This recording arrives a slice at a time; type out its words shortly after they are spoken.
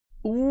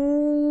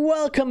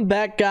Welcome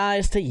back,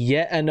 guys, to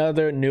yet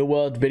another New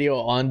World video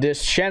on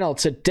this channel.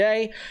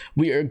 Today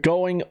we are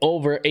going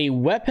over a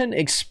weapon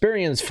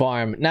experience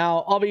farm.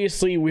 Now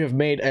obviously we have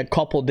made a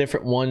couple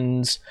different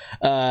ones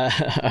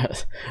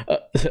of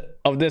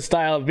this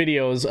style of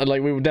videos.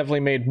 Like, we've definitely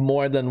made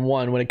more than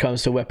one when it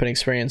comes to weapon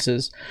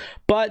experiences,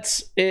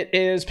 but it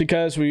is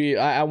because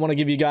I want to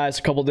give you guys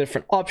a couple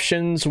different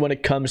options when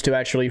it comes to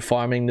actually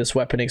farming this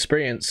weapon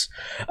experience,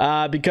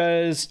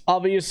 because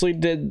obviously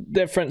the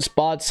different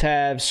spots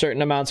have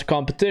certain amounts of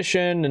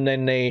competition, and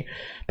then they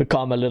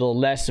become a little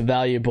less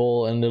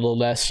valuable and a little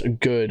less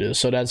good.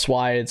 So that's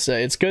why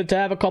it's good to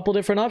have a couple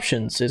different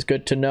options. It's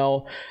good to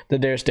know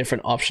that there's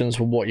different options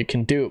for what you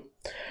can do.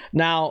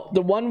 Now,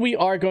 the one we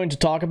are going to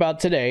talk about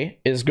today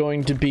is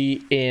going to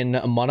be in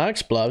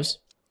Monarch's Gloves.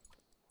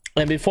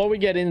 And before we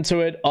get into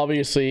it,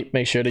 obviously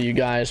make sure that you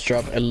guys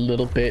drop a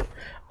little bit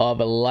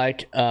of a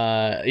like,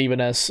 even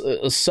as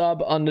a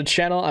sub on the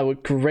channel. I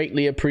would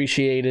greatly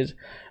appreciate it.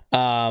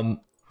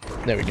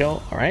 There we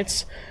go. All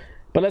right,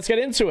 but let's get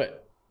into it.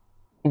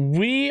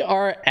 We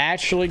are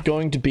actually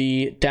going to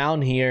be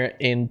down here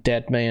in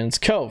Dead Man's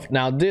Cove.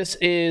 Now, this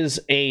is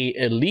a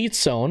elite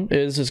zone.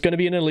 It's going to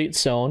be an elite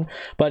zone,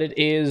 but it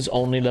is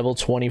only level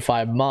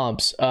 25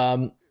 mobs.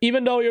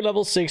 Even though you're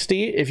level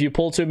 60, if you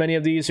pull too many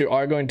of these, you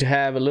are going to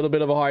have a little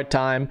bit of a hard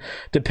time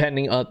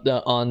depending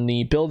on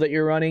the build that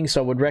you're running.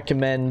 So I would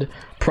recommend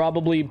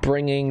probably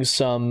bringing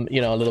some,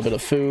 a little bit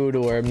of food,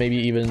 or maybe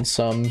even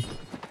some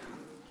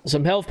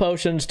health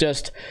potions,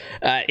 just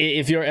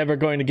if you're ever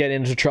going to get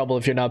into trouble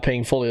if you're not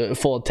paying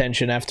full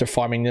attention after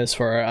farming this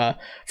for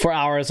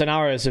hours and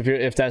hours,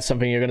 if that's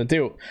something you're going to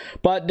do.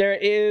 But there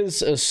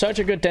is such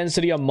a good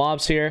density of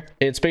mobs here.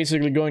 It's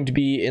basically going to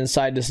be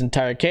inside this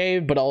entire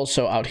cave, but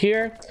also out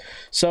here.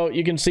 So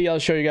you can see, I'll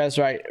show you guys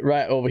right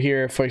over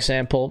here, for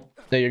example,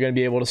 that you're going to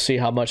be able to see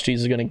how much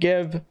these are going to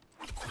give.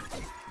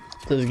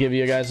 Let's give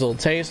you guys a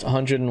little taste.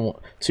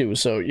 102.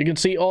 So you can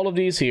see all of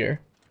these here.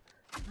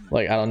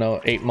 Like, I don't know,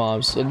 8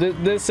 mobs. So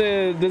this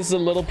is a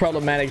little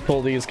problematic to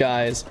pull these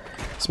guys,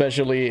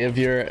 especially if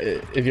you're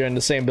in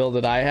the same build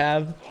that I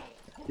have.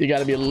 You got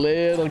to be a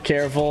little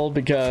careful,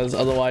 because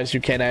otherwise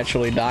you can't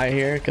actually die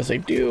here, because they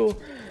do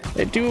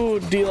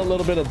deal a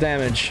little bit of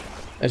damage,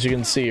 as you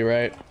can see,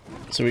 right?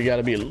 So we got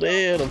to be a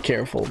little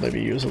careful.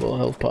 Maybe use a little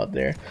health pot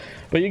there.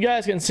 But you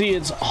guys can see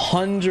it's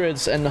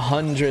hundreds and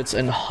hundreds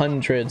and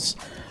hundreds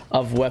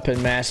of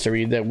weapon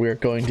mastery that we're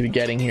going to be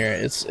getting here.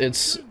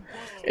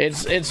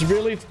 It's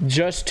really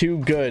just too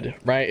good,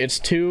 right? It's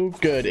too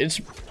good.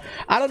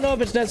 I don't know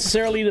if it's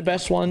necessarily the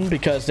best one,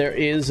 because there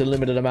is a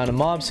limited amount of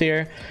mobs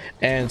here,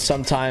 and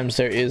sometimes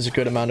there is a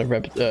good amount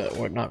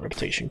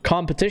of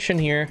competition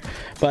here,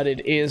 but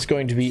it is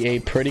going to be a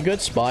pretty good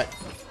spot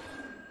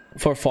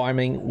for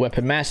farming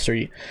weapon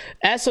mastery.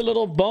 As a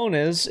little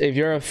bonus, if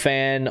you're a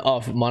fan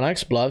of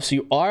Monarch's Bluffs,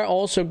 you are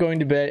also going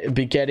to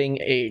be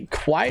getting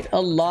quite a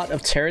lot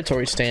of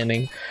territory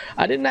standing.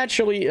 I didn't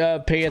actually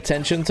pay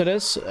attention to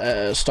this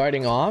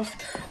starting off,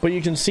 but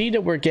you can see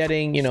that we're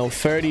getting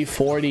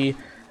 30-40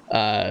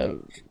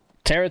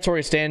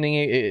 territory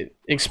standing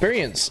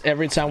experience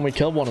every time we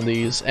kill one of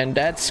these, and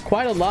that's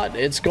quite a lot.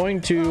 It's going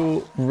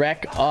to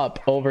rack up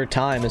over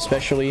time,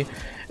 especially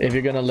if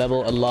you're going to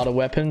level a lot of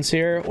weapons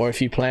here, or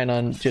if you plan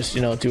on just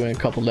doing a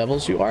couple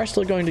levels. You are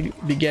still going to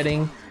be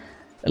getting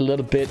a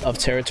little bit of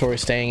territory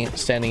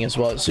standing as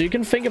well, so you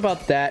can think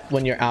about that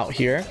when you're out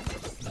here.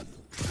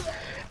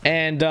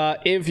 And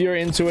if you're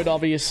into it,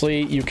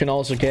 obviously you can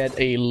also get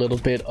a little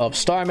bit of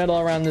star metal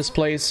around this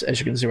place, as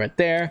you can see right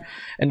there.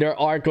 And there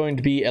are going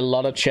to be a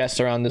lot of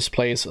chests around this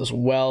place as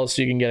well,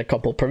 so you can get a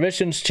couple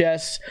provisions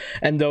chests,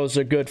 and those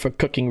are good for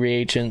cooking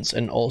reagents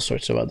and all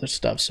sorts of other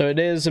stuff. So it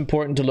is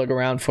important to look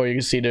around for. You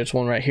can see there's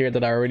one right here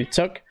that I already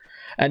took,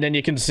 and then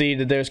you can see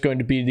that there's going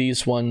to be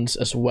these ones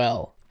as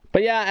well.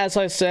 But yeah, as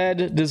I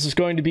said, this is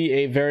going to be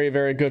a very,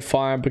 very good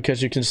farm,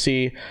 because you can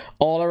see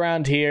all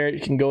around here. You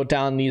can go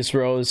down these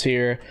rows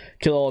here,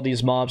 kill all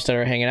these mobs that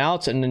are hanging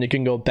out, and then you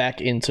can go back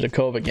into the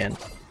cove again.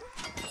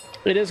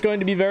 It is going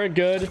to be very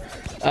good,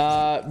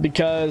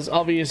 because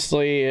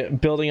obviously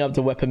building up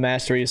the weapon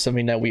mastery is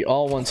something that we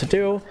all want to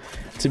do,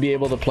 to be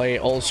able to play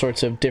all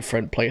sorts of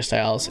different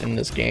playstyles in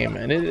this game.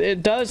 And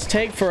it does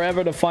take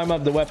forever to farm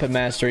up the weapon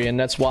mastery, and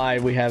that's why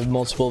we have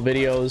multiple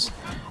videos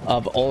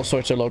of all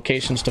sorts of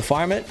locations to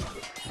farm it,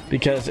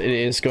 because it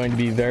is going to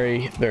be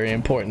very, very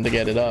important to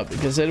get it up,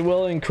 because it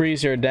will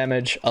increase your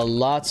damage a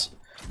lot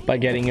by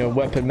getting your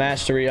weapon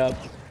mastery up.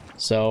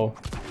 So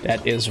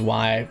that is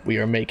why we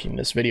are making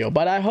this video.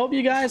 But I hope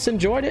you guys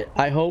enjoyed it.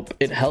 I hope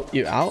it helped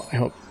you out. I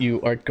hope you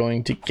are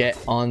going to get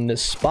on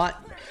this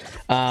spot.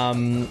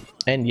 And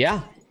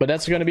yeah, but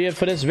that's going to be it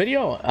for this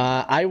video.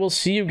 I will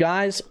see you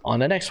guys on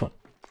the next one.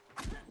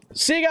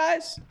 See you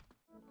guys.